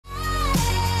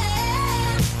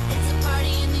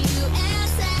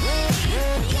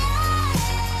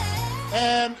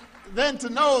then to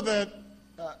know that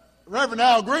Reverend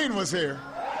Al Green was here.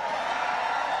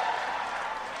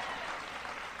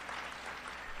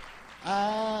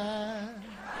 I'm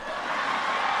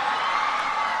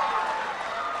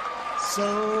so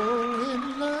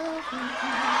in love with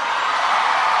you.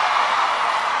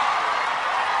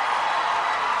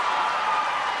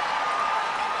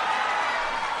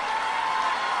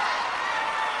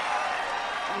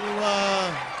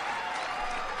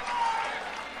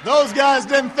 Those guys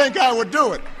didn't think I would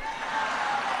do it.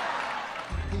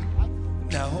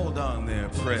 Now hold on there,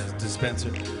 press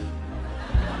dispenser.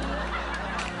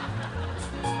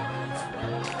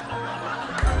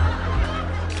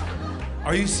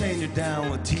 Are you saying you're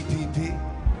down with TPP?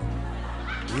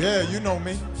 Yeah, you know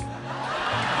me.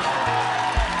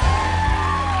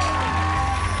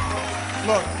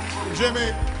 Look,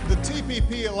 Jimmy, the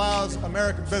TPP allows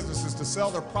American businesses to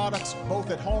sell their products both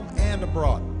at home and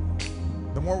abroad.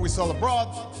 The more we sell abroad,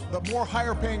 the more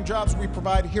higher-paying jobs we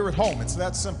provide here at home. It's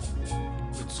that simple.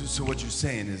 So what you're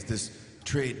saying is this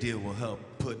trade deal will help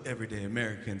put everyday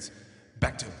Americans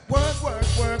back to work, work,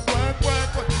 work, work,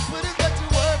 work, work. Put it back to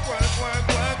work, work, work,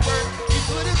 work, work. You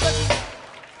put it back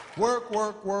to work,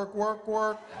 work, work, work,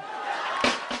 work.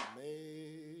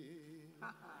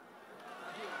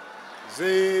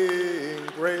 Amazing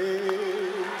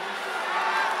grace,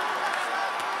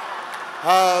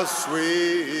 how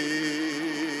sweet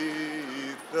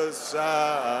the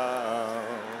sound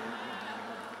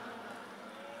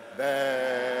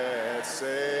that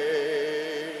saved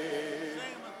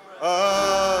a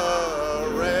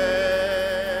wretch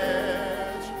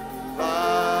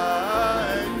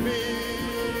like me.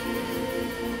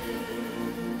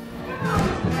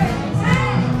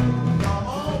 Come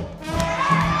on,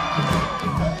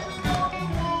 baby, don't you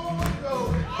wanna go?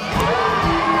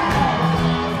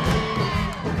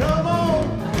 Come on,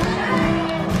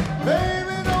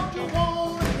 baby, don't you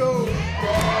wanna go?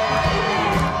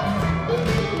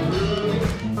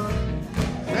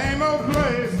 Same old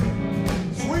place,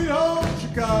 sweet home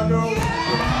Chicago.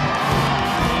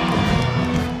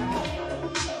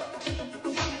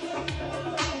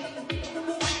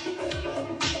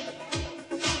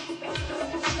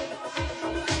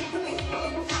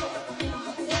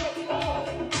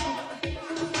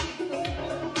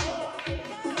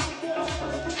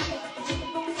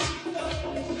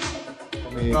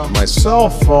 My cell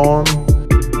phone,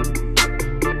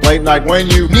 late night when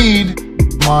you need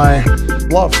my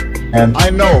love. And I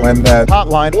know when that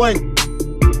hotline bling,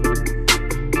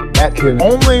 that can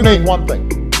only mean one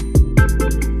thing.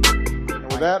 And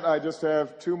with that, I just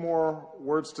have two more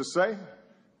words to say.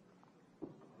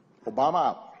 Obama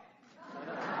out.